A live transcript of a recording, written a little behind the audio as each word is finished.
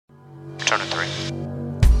Return in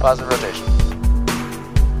 3. Positive rotation.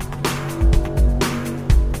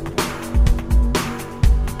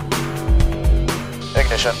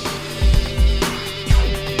 Ignition.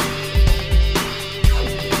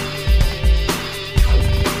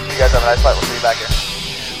 You guys have a nice flight. We'll see you back here.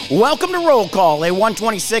 Welcome to Roll Call, a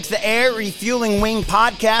 126th Air Refueling Wing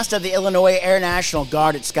podcast of the Illinois Air National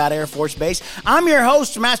Guard at Scott Air Force Base. I'm your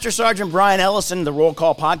host, Master Sergeant Brian Ellison. The Roll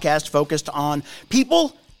Call podcast focused on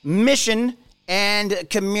people, mission, and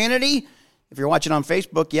community. If you're watching on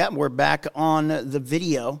Facebook, we're back on the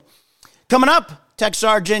video. Coming up, Tech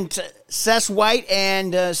Sergeant Sess White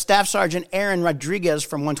and Staff Sergeant Aaron Rodriguez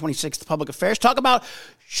from 126th Public Affairs talk about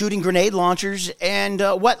shooting grenade launchers and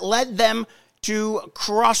what led them to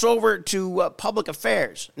cross over to public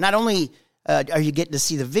affairs. Not only are you getting to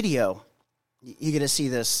see the video, you get to see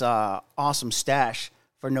this awesome stash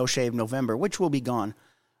for No Shave November, which will be gone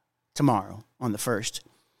tomorrow on the 1st.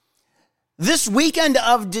 This weekend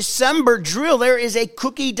of December drill, there is a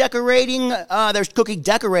cookie decorating. There's cookie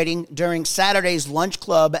decorating during Saturday's lunch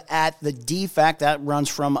club at the DFAC. That runs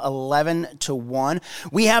from 11 to 1.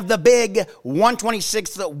 We have the big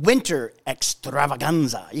 126th Winter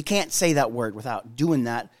Extravaganza. You can't say that word without doing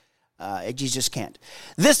that. You just can't.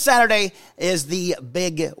 This Saturday is the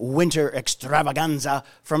big Winter Extravaganza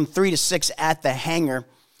from 3 to 6 at the hangar.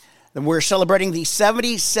 We're celebrating the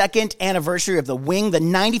 72nd anniversary of the wing, the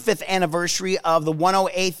 95th anniversary of the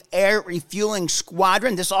 108th Air Refueling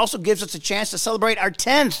Squadron. This also gives us a chance to celebrate our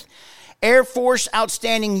 10th Air Force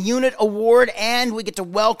Outstanding Unit Award, and we get to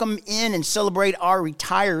welcome in and celebrate our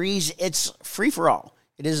retirees. It's free for all.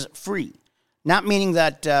 It is free. Not meaning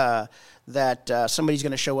that somebody's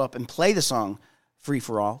going to show up and play the song Free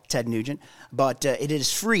for All, Ted Nugent, but it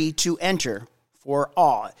is free to enter for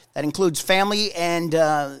all. That includes family and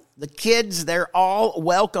the kids. They're all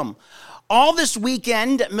welcome. All this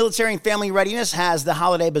weekend, Military and Family Readiness has the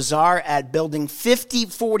Holiday Bazaar at Building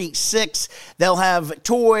 5046. They'll have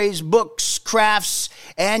toys, books, crafts,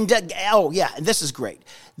 and, this is great.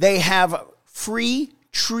 They have free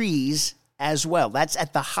trees as well. That's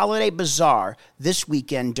at the Holiday Bazaar this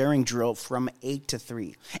weekend during drill from 8 to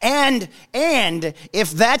 3. And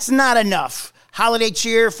if that's not enough holiday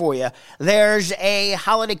cheer for you, there's a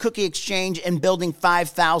holiday cookie exchange in Building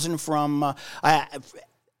 5000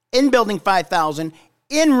 in Building 5000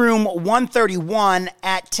 in room 131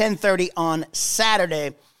 at 10:30 on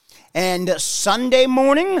Saturday. And Sunday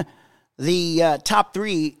morning, the top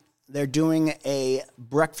three, they're doing a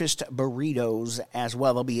breakfast burritos as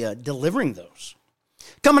well. They'll be delivering those.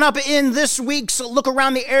 Coming up in this week's Look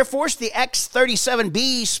Around the Air Force, the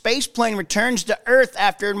X-37B space plane returns to Earth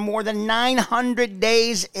after more than 900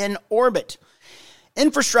 days in orbit.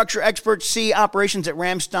 Infrastructure experts see operations at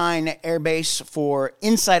Ramstein Air Base for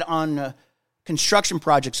insight on construction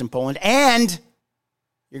projects in Poland. And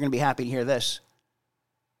you're going to be happy to hear this.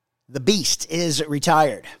 The Beast is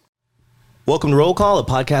retired. Welcome to Roll Call, a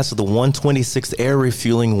podcast of the 126th Air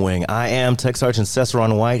Refueling Wing. I am Tech Sergeant Sess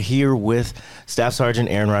White here with Staff Sergeant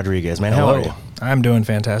Aaron Rodriguez. Man, how are you? I'm doing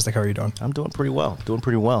fantastic. How are you doing? I'm doing pretty well.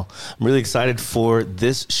 I'm really excited for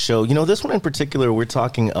this show. You know, this one in particular, we're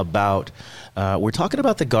talking about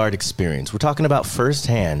the Guard experience. We're talking about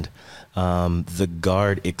firsthand the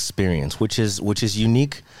Guard experience, which is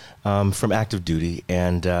unique from active duty,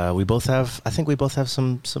 and we both have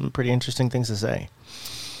some pretty interesting things to say.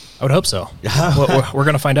 I would hope so. We're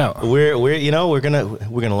going to find out. We're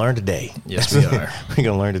gonna learn today. Yes, we are. We're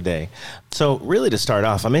gonna learn today. So, really, to start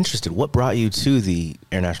off, I'm interested. What brought you to the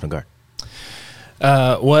Air National Guard?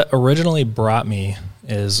 What originally brought me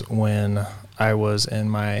is when I was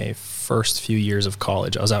in my first few years of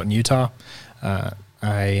college. I was out in Utah.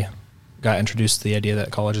 I got introduced to the idea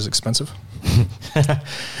that college is expensive.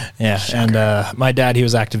 Yeah, shocker. And my dad, he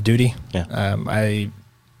was active duty. Yeah. I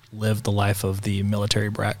lived the life of the military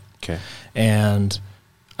brat. Okay. And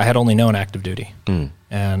I had only known active duty.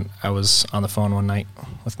 And I was on the phone one night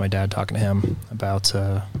with my dad talking to him about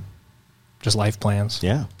just life plans.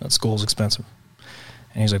 Yeah. That school's expensive.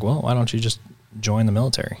 And he's like, well, why don't you just join the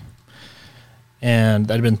military? And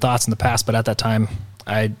that had been thoughts in the past, but at that time,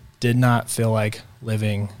 I did not feel like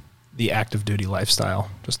living the active duty lifestyle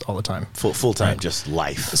just all the time. Full time, right? Just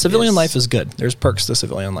life. Civilian life is good. There's perks to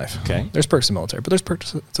civilian life. Okay. There's perks to military, but there's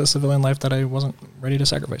perks to civilian life that I wasn't ready to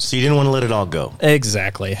sacrifice. So you didn't want to let it all go.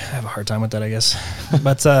 Exactly. I have a hard time with that, I guess.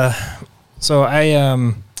 But so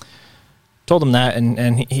I told him that,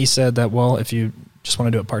 and he said that, well, if you just want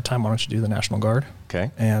to do it part-time, why don't you do the National Guard?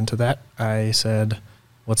 Okay. And to that, I said,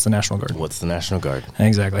 what's the National Guard? What's the National Guard?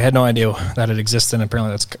 Exactly. I had no idea that it existed, and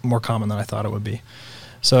apparently that's more common than I thought it would be.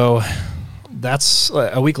 So that's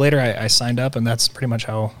a week later. I signed up, and that's pretty much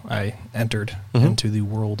how I entered into the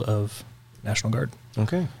world of National Guard.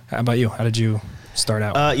 Okay. How about you? How did you start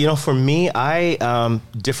out? For me, I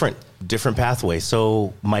different pathway.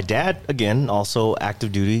 So my dad, again, also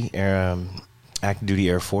active duty Air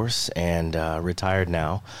Force, and retired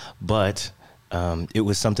now, but it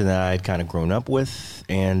was something that I had kind of grown up with,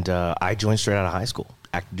 and I joined straight out of high school,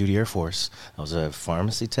 active duty Air Force. I was a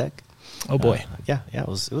pharmacy tech. Oh boy. Yeah, it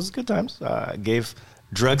was good times. Gave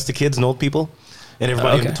drugs to kids and old people, and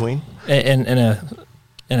everybody in between.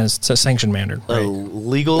 In a sanctioned manner, right?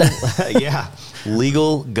 Legal,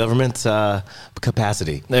 legal government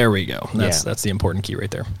capacity. There we go. That's the important key right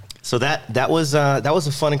there. So that was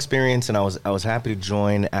a fun experience, and I was happy to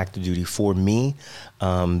join active duty. For me,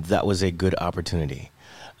 that was a good opportunity,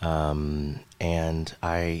 and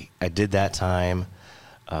I did that time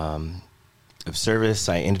of service.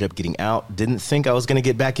 I ended up getting out. Didn't think I was going to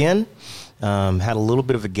get back in. Had a little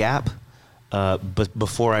bit of a gap. But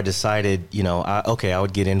before I decided, I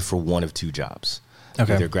would get in for one of two jobs.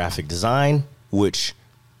 Okay. Either graphic design, which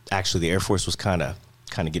actually the Air Force was kind of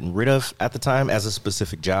getting rid of at the time as a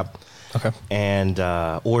specific job. Okay. And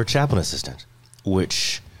or chaplain assistant,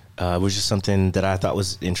 which was just something that I thought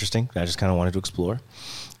was interesting. I just kind of wanted to explore.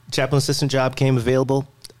 Chaplain assistant job came available.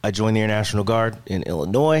 I joined the Air National Guard in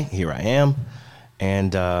Illinois. Here I am.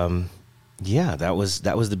 And that was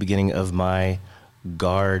the beginning of my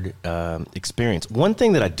Guard experience. One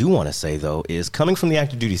thing that I do want to say, though, is coming from the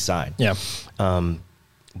active duty side. Yeah.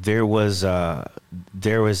 There was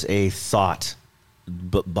a thought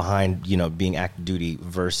behind being active duty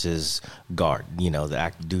versus Guard. The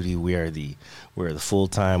active duty, we're the full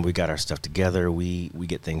time. We got our stuff together. We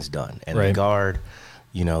get things done. And right. The Guard,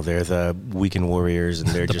 they're the weekend warriors, and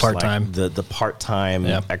they're the just part-time. like the part-time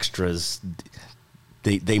extras.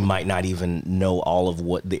 They might not even know all of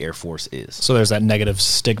what the Air Force is. So there's that negative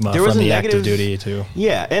stigma from the active duty too.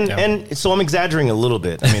 Yeah, and so I'm exaggerating a little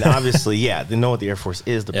bit. I mean, obviously, they know what the Air Force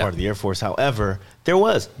is, the part of the Air Force. However, there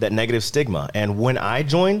was that negative stigma. And when I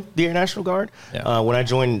joined the Air National Guard, when I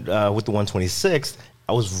joined with the 126th,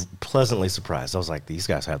 I was pleasantly surprised. I was like, these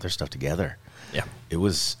guys have their stuff together. Yeah, it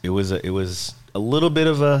was a little bit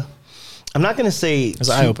of a. I'm not going to say it was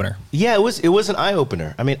an eye opener. Yeah, it was an eye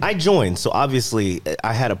opener. I mean, I joined, so obviously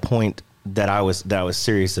I had a point that I was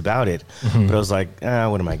serious about it. Mm-hmm. But I was like,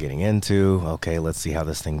 what am I getting into? Okay, let's see how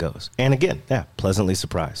this thing goes. And again, pleasantly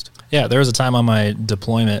surprised. Yeah, there was a time on my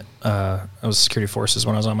deployment. I was security forces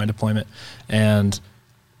when I was on my deployment, and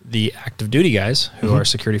the active duty guys who are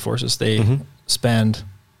security forces, they spend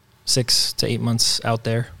 6 to 8 months out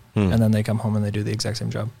there, and then they come home and they do the exact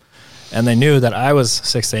same job. And they knew that I was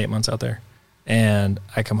 6 to 8 months out there, and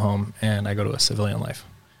I come home and I go to a civilian life.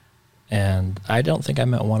 And I don't think I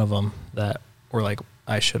met one of them that were like,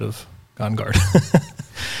 I should have gone Guard.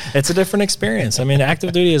 It's a different experience. I mean,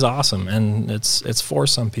 active duty is awesome, and it's for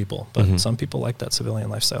some people, but some people like that civilian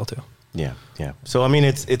lifestyle too. Yeah. So I mean,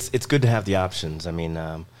 it's good to have the options. I mean,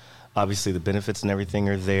 obviously the benefits and everything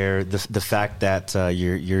are there. The fact that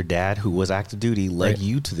your dad, who was active duty, led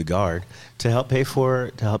you to the Guard to help pay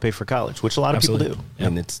for college, which a lot of people do. Yep.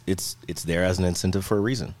 And it's there as an incentive for a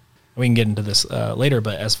reason. We can get into this later,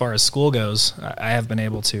 but as far as school goes, I have been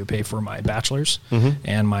able to pay for my bachelor's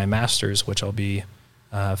and my master's, which I'll be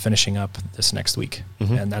finishing up this next week.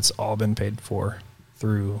 And that's all been paid for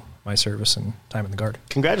through my service and time in the Guard.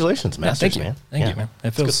 Congratulations, master's, man. Thank you, man.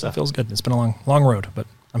 It feels good. It's been a long road, but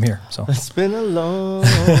I'm here. So it's been a long.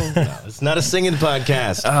 No, it's not a singing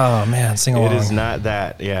podcast. Oh man, sing along. It is not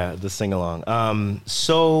that. Yeah, the sing along.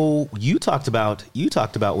 So you talked about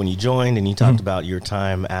when you joined, and you talked about your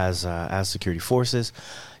time as security forces.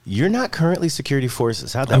 You're not currently security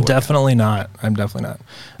forces. How'd that work? I'm definitely not.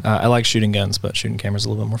 I like shooting guns, but shooting cameras is a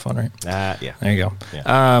little bit more fun, right? Yeah. There you go.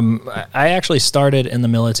 Yeah. I actually started in the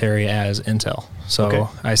military as intel. So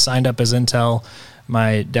I signed up as intel.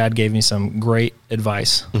 My dad gave me some great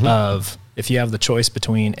advice of if you have the choice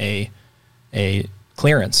between a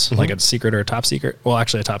clearance, like a secret or a top secret. Well,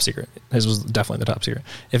 actually a top secret. His was definitely the top secret.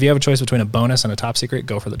 If you have a choice between a bonus and a top secret,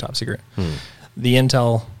 go for the top secret. The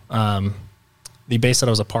intel, the base that I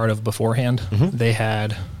was a part of beforehand, they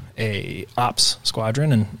had a ops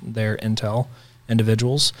squadron, and their intel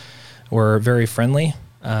individuals were very friendly.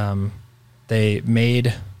 They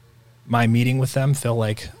made my meeting with them feel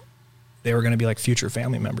like they were going to be like future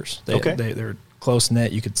family members. They're close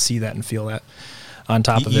knit. You could see that and feel that. On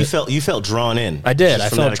top of it, you felt drawn in. I did. I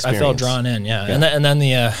felt drawn in. Yeah. And then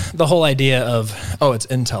the whole idea of it's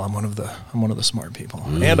intel. I'm one of the smart people,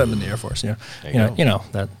 and I'm in the Air Force. You know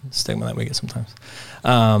that stigma that we get sometimes.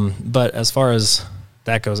 But as far as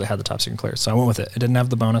that goes, it had the top secret clearance, so I went with it. It didn't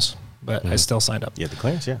have the bonus. but I still signed up. You had the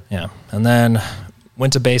clearance, yeah. Yeah. And then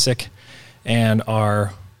went to basic, and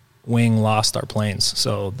our wing lost our planes.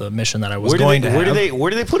 So the mission that I was going to have. Where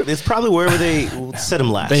do they put it? It's probably wherever they set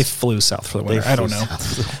them last. They flew south for the winter. I don't know.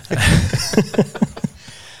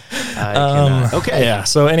 Okay. Yeah.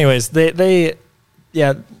 So anyways, they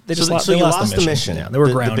just lost the mission. Yeah, they were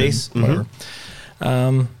the grounded. base, whatever.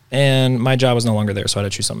 And my job was no longer there, so I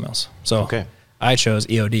had to choose something else. So I chose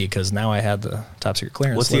EOD because now I had the top secret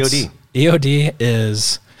clearance. What's EOD? EOD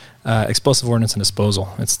is explosive ordnance and disposal.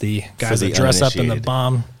 It's the guys that dress up in the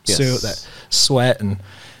bomb suit, that sweat,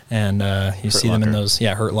 and you see them in those.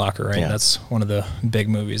 Yeah, Hurt Locker, right? Yeah. That's one of the big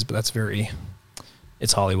movies, but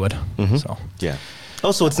it's Hollywood. So yeah.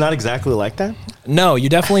 Oh, so it's not exactly like that? No, you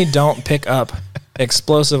definitely don't pick up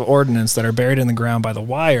explosive ordnance that are buried in the ground by the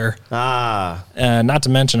wire. Not to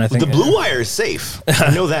mention, I think the blue wire is safe.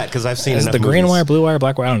 I know that because I've seen it. The green wire, blue wire,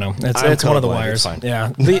 black wire. I don't know. It's one of the wires.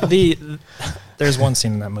 Yeah. There's one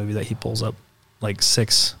scene in that movie that he pulls up like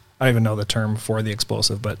 6. I don't even know the term for the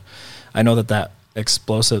explosive, but I know that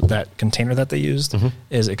explosive, that container that they used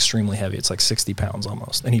is extremely heavy. It's like 60 pounds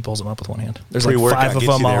almost, and he pulls them up with one hand. There's like 5 of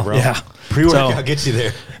them all. Pre-workout gets you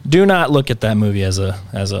there. Do not look at that movie as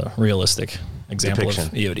a realistic example of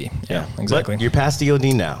EOD. Yeah, exactly. But you're past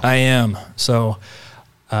EOD now. I am. So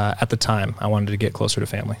at the time, I wanted to get closer to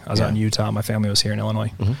family. I was out in Utah. My family was here in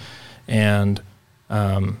Illinois. And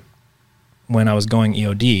when I was going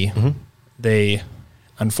EOD, they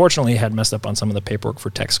unfortunately had messed up on some of the paperwork for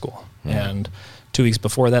tech school. And 2 weeks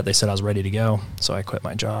before that, they said I was ready to go. So I quit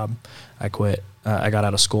my job. I got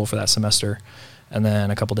out of school for that semester. And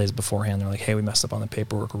then a couple days beforehand, they're like, hey, we messed up on the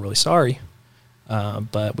paperwork. We're really sorry.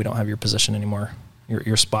 But we don't have your position anymore,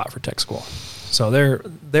 your spot for tech school. So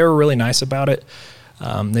they were really nice about it.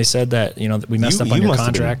 They said that, that we messed up on your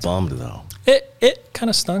contract. You must have been bummed, though. It kind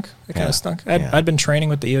of stunk. It kind of stunk. I'd been training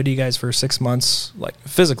with the EOD guys for 6 months, like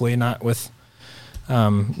physically, not with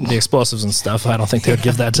the explosives and stuff. I don't think they would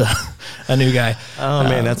give that to a new guy. Oh,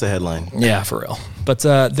 man, that's a headline. Yeah, for real. But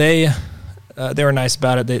they were nice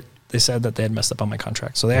about it. They said that they had messed up on my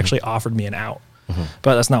contract. So they actually offered me an out.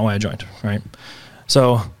 But that's not why I joined, right?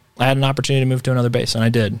 So I had an opportunity to move to another base, and I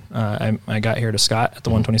did. I got here to Scott at the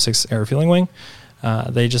 126th Air Refueling Wing.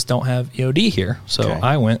 They just don't have EOD here, so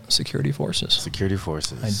I went Security Forces. Security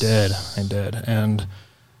Forces. I did. And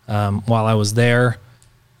while I was there,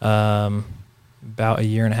 about a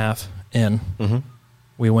year and a half in,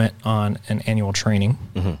 we went on an annual training,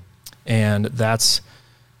 and I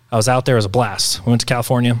was out there as a blast. We went to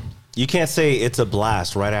California. You can't say it's a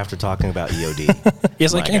blast right after talking about EOD.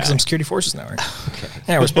 He's like, because I'm Security Forces now, right?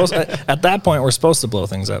 Yeah, we're supposed at that point, we're supposed to blow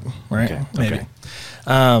things up, right? Maybe.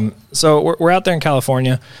 So we're out there in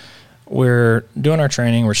California. We're doing our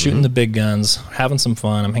training. We're shooting the big guns, having some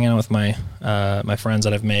fun. I'm hanging out with my my friends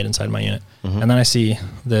that I've made inside my unit. And then I see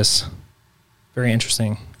this very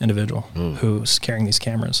interesting individual who's carrying these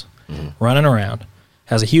cameras, running around,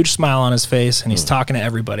 has a huge smile on his face, and he's talking to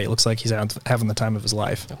everybody. It looks like he's having the time of his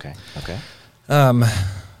life. Okay. And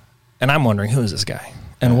I'm wondering, who is this guy?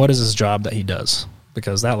 And what is his job that he does?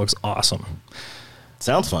 Because that looks awesome.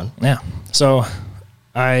 Sounds fun. Yeah. So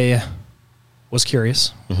I was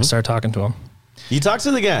curious. Started talking to him. You talked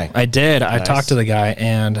to the guy? I did. Nice. I talked to the guy,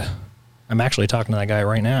 and I'm actually talking to that guy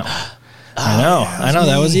right now. I know.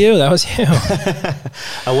 That was you. I was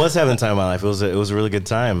having the time of my life. It was a really good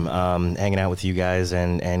time hanging out with you guys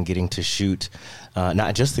and getting to shoot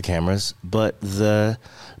not just the cameras, but the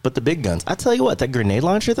big guns. I tell you what, that grenade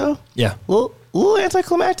launcher though, a little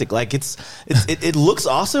anticlimactic. Like it looks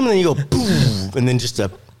awesome, and then you go boom, and then just a.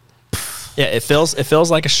 Yeah, it feels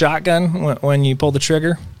like a shotgun when you pull the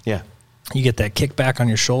trigger. Yeah. You get that kickback on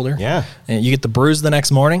your shoulder. Yeah. And you get the bruise the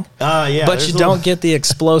next morning. Yeah. But you don't get the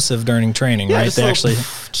explosive during training, right? They actually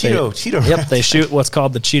Cheeto round. Yep, they shoot what's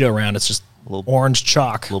called the Cheeto round. It's just orange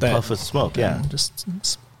chalk. A little puff of smoke, yeah. Just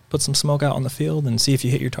put some smoke out on the field and see if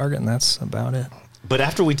you hit your target, and that's about it. But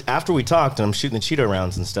after we talked, and I'm shooting the Cheeto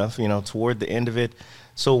rounds and stuff, toward the end of it.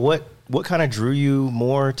 So what kind of drew you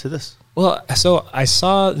more to this? Well, so I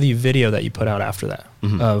saw the video that you put out after that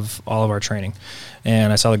of all of our training,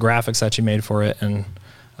 and I saw the graphics that you made for it. And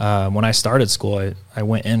when I started school, I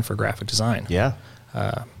went in for graphic design. Yeah.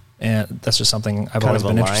 And that's just something I've always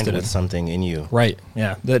been interested in. Something in you. Right.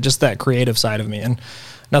 Yeah. Just that creative side of me. And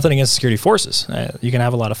nothing against security forces. You can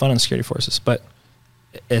have a lot of fun in security forces, but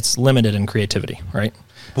it's limited in creativity, right?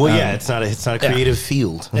 Well, it's not a creative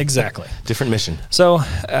field. Exactly. Different mission. So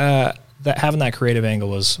having that creative angle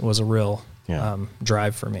was a real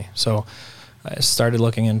drive for me. So I started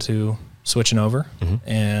looking into switching over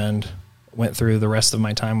and went through the rest of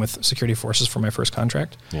my time with security forces for my first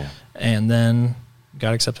contract. Yeah. And then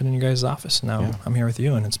got accepted in your guys' office. Now I'm here with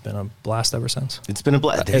you, and it's been a blast ever since. It's been a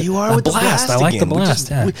blast. There you are with the blast. I like again, the blast.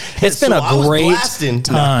 It's so been a great blasting.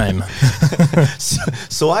 time.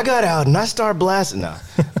 So I got out and I started blasting.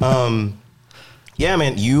 Yeah,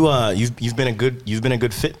 man, you've been a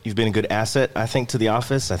good fit. You've been a good asset, I think, to the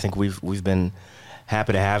office. I think we've been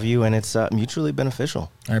happy to have you, and it's mutually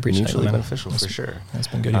beneficial. I appreciate mutually it, beneficial for sure. That's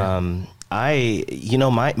been good.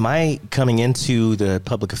 My coming into the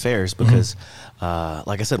public affairs, because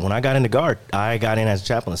like I said, when I got into Guard, I got in as a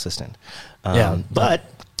chaplain assistant. But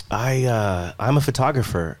I'm a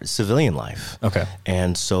photographer, civilian life. Okay.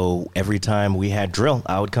 And so every time we had drill,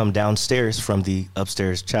 I would come downstairs from the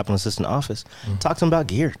upstairs chaplain assistant office, talk to them about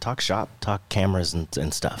gear, talk shop, talk cameras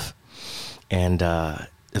and stuff. And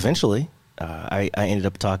eventually I ended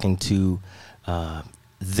up talking to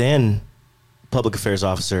then public affairs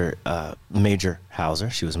officer Major Hauser.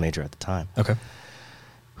 She was a major at the time. Okay.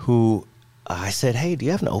 Who I said, hey, do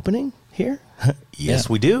you have an opening here? Yes,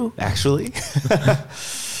 we do, actually.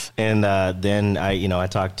 And then I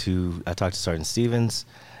talked to Sergeant Stevens,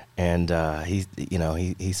 and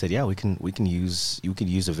he said, yeah, we can use a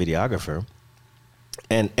videographer.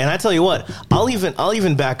 And I tell you what, I'll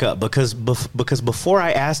even back up because before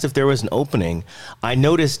I asked if there was an opening, I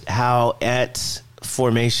noticed how at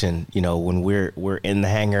formation, when we're in the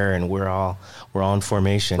hangar and we're all in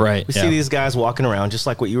formation, right? We see these guys walking around, just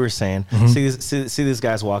like what you were saying. See these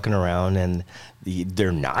guys walking around, and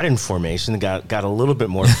they're not in formation. They got a little bit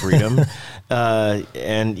more freedom, and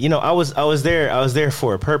I was there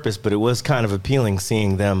for a purpose, but it was kind of appealing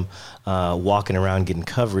seeing them walking around getting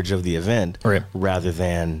coverage of the event, right, rather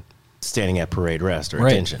than standing at parade rest or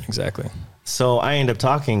attention. Exactly. So I ended up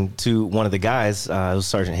talking to one of the guys, it was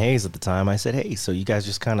Sergeant Hayes at the time. I said, hey, so you guys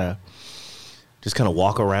just kind of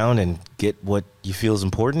walk around and get what you feel is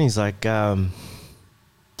important? He's like, yeah.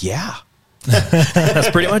 That's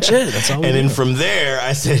pretty much it. That's all. And then from there,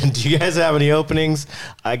 I said, do you guys have any openings?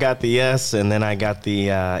 I got the yes, and then I got the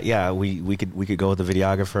we could go with the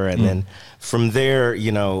videographer, and then from there,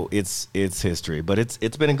 it's history. But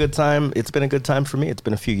it's been a good time. It's been a good time for me. It's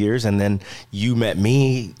been a few years, and then you met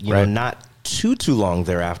me, not too long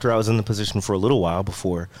thereafter. I was in the position for a little while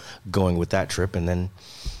before going with that trip, and then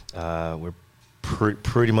we're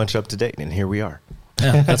pretty much up to date, and here we are.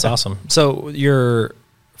 Yeah, that's awesome. So your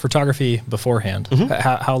photography beforehand,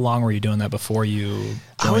 how long were you doing that before you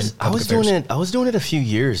joined? I was doing it a few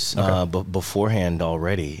years beforehand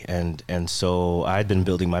already, and so I'd been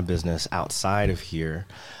building my business outside of here.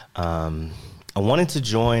 I wanted to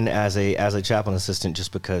join as a chaplain assistant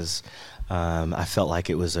just because I felt like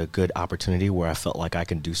it was a good opportunity where I felt like I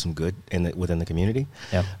can do some good within the community.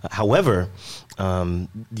 Yeah. However,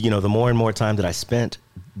 the more and more time that I spent,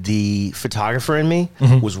 the photographer in me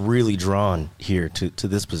was really drawn here to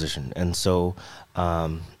this position. And so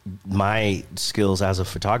my skills as a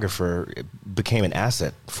photographer became an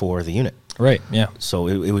asset for the unit. Right. Yeah. So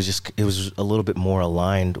it was a little bit more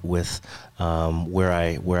aligned with where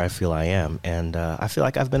I feel I am. And I feel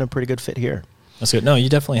like I've been a pretty good fit here. That's good. No, you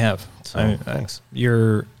definitely have. So, thanks.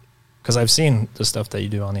 Because I've seen the stuff that you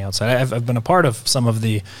do on the outside. I've been a part of some of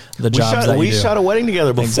the jobs that you do. We shot a wedding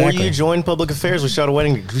together before you joined public affairs. We shot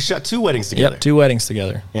two weddings together. Yep, 2 weddings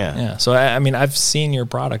together. Yeah. So I've seen your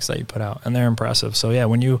products that you put out, and they're impressive. So yeah,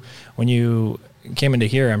 when you came into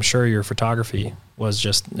here, I'm sure your photography was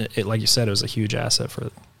just like you said, it was a huge asset for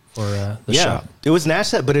the shop. It was an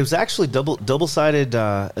asset, but it was actually double-sided,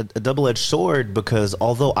 a double-edged sword, because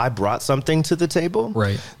although I brought something to the table,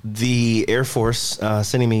 right, the Air Force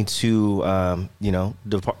sending me to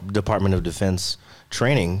Department of Defense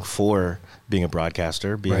training for being a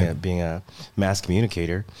broadcaster, being a mass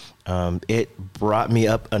communicator, it brought me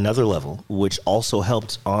up another level, which also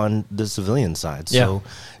helped on the civilian side. Yeah. So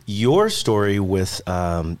your story with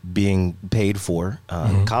being paid for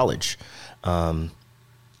college,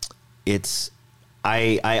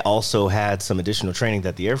 I also had some additional training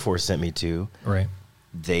that the Air Force sent me to. Right.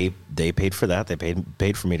 They paid for that. They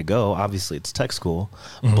paid for me to go. Obviously, it's tech school,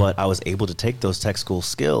 but I was able to take those tech school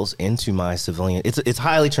skills into my civilian. It's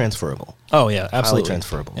highly transferable. Oh yeah, absolutely highly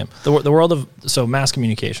transferable. Yep. The world of mass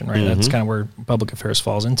communication, right? That's kind of where public affairs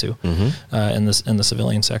falls into in the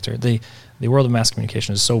civilian sector. The world of mass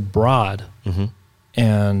communication is so broad,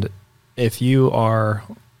 and if you are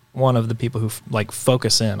one of the people who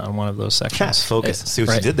focus in on one of those sections. Yes, focus. See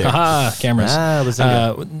what you did there. Aha, cameras.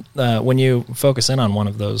 Listen when you focus in on one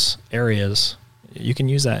of those areas, you can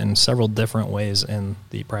use that in several different ways in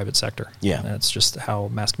the private sector. Yeah. That's just how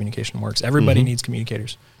mass communication works. Everybody needs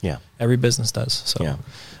communicators. Yeah. Every business does. So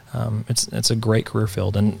it's a great career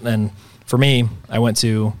field. And for me,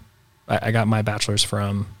 I got my bachelor's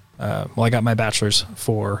from I got my bachelor's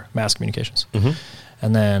for mass communications.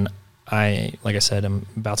 And then like I said, I'm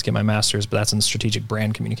about to get my master's, but that's in strategic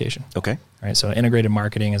brand communication. Okay. Right. So integrated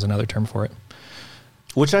marketing is another term for it.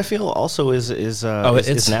 Which I feel also is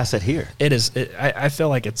an asset here. It is. I feel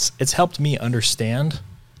like it's helped me understand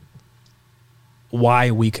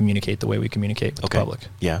why we communicate the way we communicate with the public.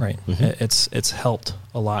 Yeah. Right. It's helped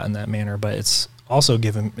a lot in that manner, but it's also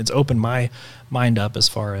it's opened my mind up as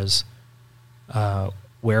far as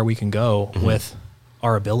where we can go with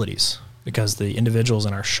our abilities, because the individuals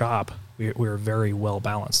in our shop, we're very well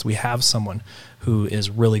balanced. We have someone who is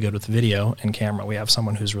really good with video and camera. We have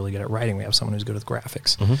someone who's really good at writing. We have someone who's good with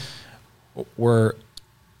graphics.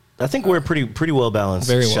 I think we're pretty well balanced.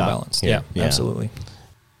 Very well shop. Balanced. Yeah, absolutely.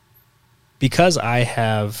 Because I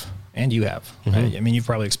have, and you have, right? I mean, you've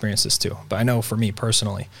probably experienced this too, but I know for me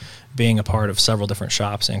personally, being a part of several different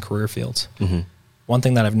shops and career fields, one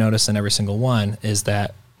thing that I've noticed in every single one is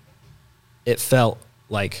that it felt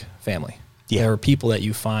like family. Yeah. There are people that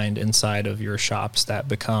you find inside of your shops that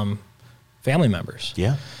become family members.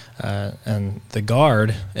 Yeah. And the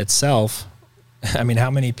Guard itself, I mean,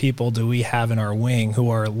 how many people do we have in our wing who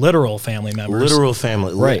are literal family members? Literal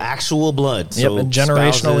family, right? Actual blood. So and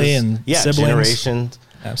generationally, spouses, and siblings. Generations.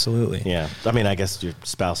 Absolutely. Yeah. I mean, I guess your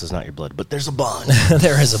spouse is not your blood, but there's a bond.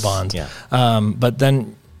 There is a bond. Yeah. But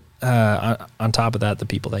then on top of that, the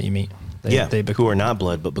people that you meet, who are not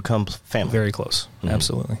blood but become family. Very close.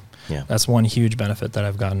 Absolutely. Yeah. That's one huge benefit that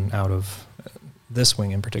I've gotten out of this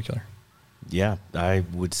wing in particular. Yeah, I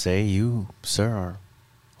would say you, sir, are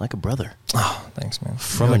like a brother. Oh, thanks, man.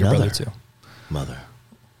 From another brother too. Mother.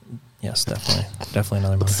 Yes, definitely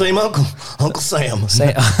another mother. Same uncle, Uncle Sam.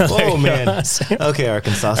 Oh man. Okay,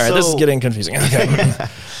 Arkansas. All right, this is getting confusing. Okay.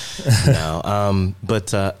 No,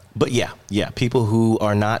 but yeah, people who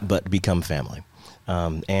are not but become family,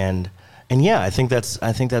 and yeah, I think that's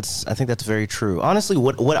very true. Honestly,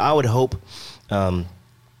 what I would hope, and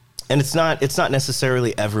it's not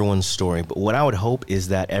necessarily everyone's story, but what I would hope is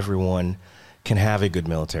that everyone can have a good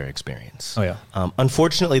military experience. Oh yeah.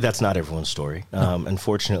 Unfortunately, that's not everyone's story.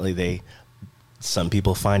 Unfortunately, some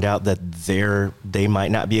people find out that they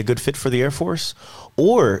might not be a good fit for the Air Force,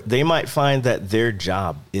 or they might find that their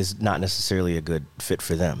job is not necessarily a good fit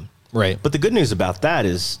for them. Right. But the good news about that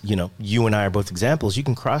is, you and I are both examples. You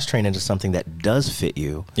can cross-train into something that does fit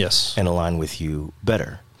you. Yes. And align with you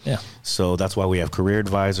better. Yeah. So that's why we have career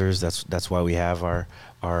advisors. That's why we have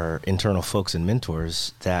our internal folks and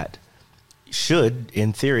mentors that should,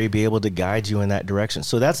 in theory, be able to guide you in that direction.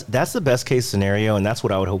 So that's the best case scenario, and that's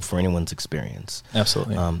what I would hope for anyone's experience.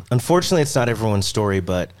 Absolutely. Unfortunately, it's not everyone's story,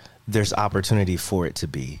 but there's opportunity for it to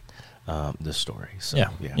be the story. So, yeah.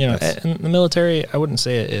 In the military, I wouldn't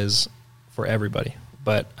say it is for everybody,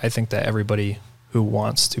 but I think that everybody who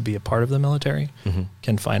wants to be a part of the military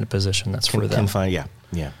can find a position that's for them. Can find,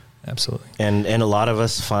 yeah. Absolutely. And a lot of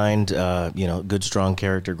us find, good, strong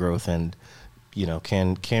character growth and,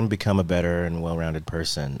 can become a better and well-rounded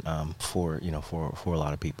person for a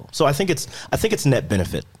lot of people. So I think it's net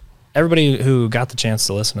benefit. Everybody who got the chance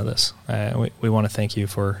to listen to this, we want to thank you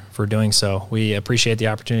for doing so. We appreciate the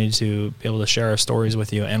opportunity to be able to share our stories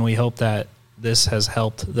with you, and we hope that this has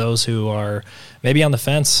helped those who are maybe on the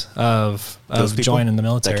fence of joining the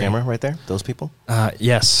military. That camera right there, those people?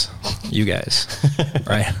 Yes, you guys.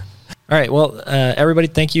 Right. All right. Well, everybody,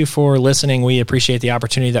 thank you for listening. We appreciate the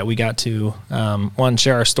opportunity that we got to,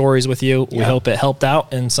 share our stories with you. We hope it helped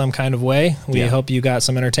out in some kind of way. We hope you got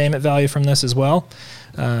some entertainment value from this as well.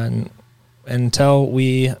 Until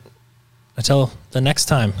the next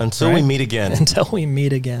time. Until we meet again. Until we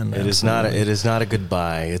meet again. It is not a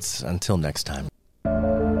goodbye. It's until next time.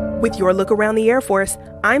 With your look around the Air Force,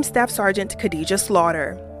 I'm Staff Sergeant Khadijah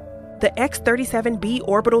Slaughter. The X-37B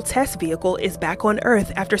orbital test vehicle is back on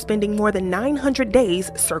Earth after spending more than 900 days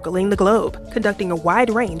circling the globe, conducting a wide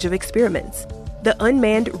range of experiments. The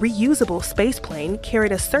unmanned, reusable spaceplane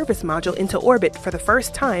carried a service module into orbit for the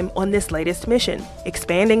first time on this latest mission,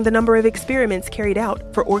 expanding the number of experiments carried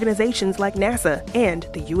out for organizations like NASA and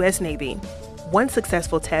the U.S. Navy. One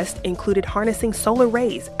successful test included harnessing solar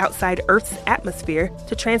rays outside Earth's atmosphere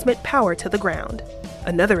to transmit power to the ground.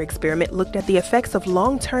 Another experiment looked at the effects of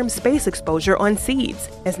long-term space exposure on seeds,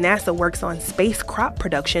 as NASA works on space crop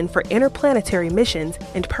production for interplanetary missions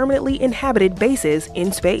and permanently inhabited bases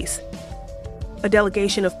in space. A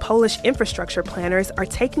delegation of Polish infrastructure planners are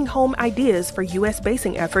taking home ideas for U.S.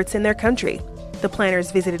 basing efforts in their country. The planners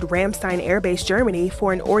visited Ramstein Air Base, Germany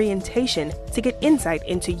for an orientation to get insight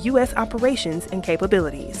into U.S. operations and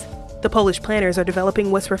capabilities. The Polish planners are developing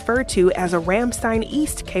what's referred to as a Ramstein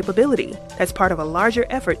East capability as part of a larger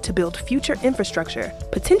effort to build future infrastructure,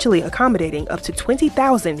 potentially accommodating up to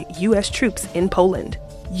 20,000 U.S. troops in Poland.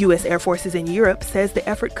 U.S. Air Forces in Europe says the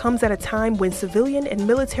effort comes at a time when civilian and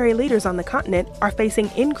military leaders on the continent are facing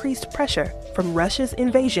increased pressure from Russia's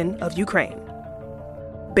invasion of Ukraine.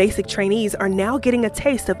 Basic trainees are now getting a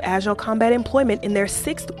taste of Agile combat employment in their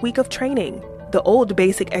 6th week of training. The old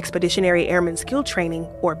Basic Expeditionary Airman Skill Training,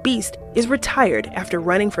 or BEAST, is retired after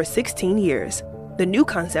running for 16 years. The new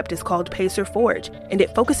concept is called Pacer Forge, and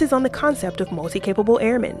it focuses on the concept of multi-capable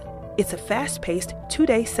airmen. It's a fast-paced,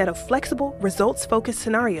 2-day set of flexible, results-focused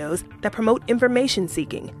scenarios that promote information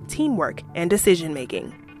seeking, teamwork, and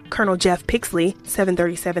decision-making. Colonel Jeff Pixley,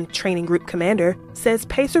 737th Training Group Commander, says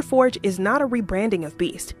Pacer Forge is not a rebranding of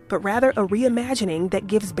BEAST, but rather a reimagining that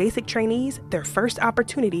gives basic trainees their first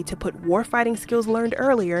opportunity to put warfighting skills learned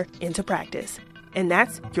earlier into practice. And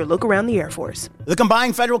that's your look around the Air Force. The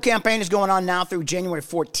combined federal campaign is going on now through January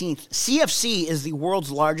 14th. CFC is the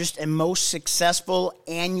world's largest and most successful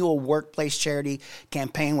annual workplace charity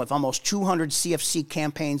campaign with almost 200 CFC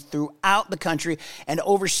campaigns throughout the country and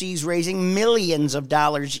overseas, raising millions of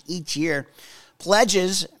dollars each year.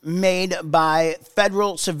 Pledges made by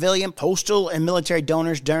federal, civilian, postal, and military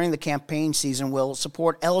donors during the campaign season will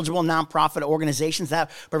support eligible nonprofit organizations that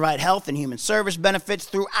provide health and human service benefits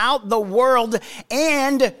throughout the world.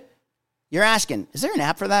 And you're asking, is there an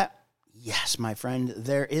app for that? Yes, my friend,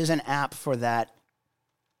 there is an app for that.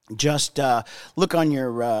 Just look on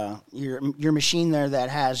your machine there that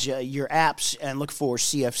has your apps and look for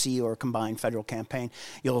CFC or Combined Federal Campaign.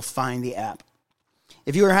 You'll find the app.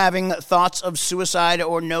 If you are having thoughts of suicide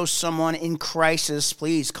or know someone in crisis,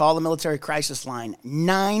 please call the military crisis line,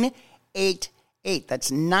 988. That's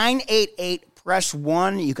 988, press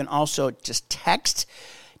 1. You can also just text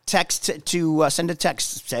to send a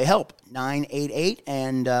text, say help, 988,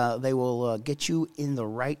 and they will get you in the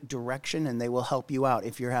right direction, and they will help you out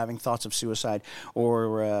if you're having thoughts of suicide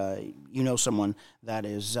or you know someone that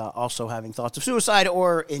is also having thoughts of suicide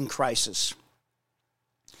or in crisis.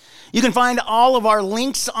 You can find all of our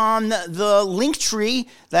links on the link tree.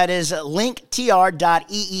 That is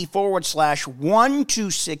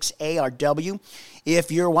linktr.ee/126ARW.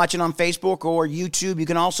 If you're watching on Facebook or YouTube, you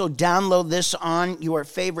can also download this on your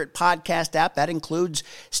favorite podcast app. That includes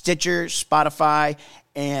Stitcher, Spotify,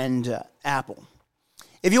 and Apple.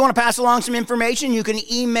 If you want to pass along some information, you can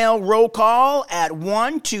email roll call at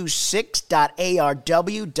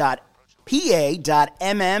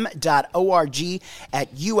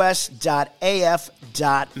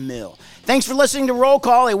 126.arw.pa.mm.org@us.af.mil. Thanks for listening to Roll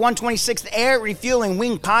Call, a 126th Air Refueling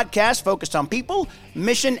Wing podcast focused on people,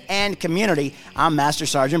 mission, and community. I'm Master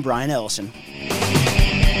Sergeant Brian Ellison.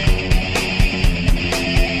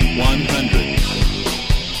 100,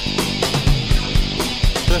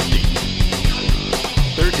 50,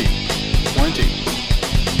 30, 20,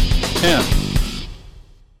 10.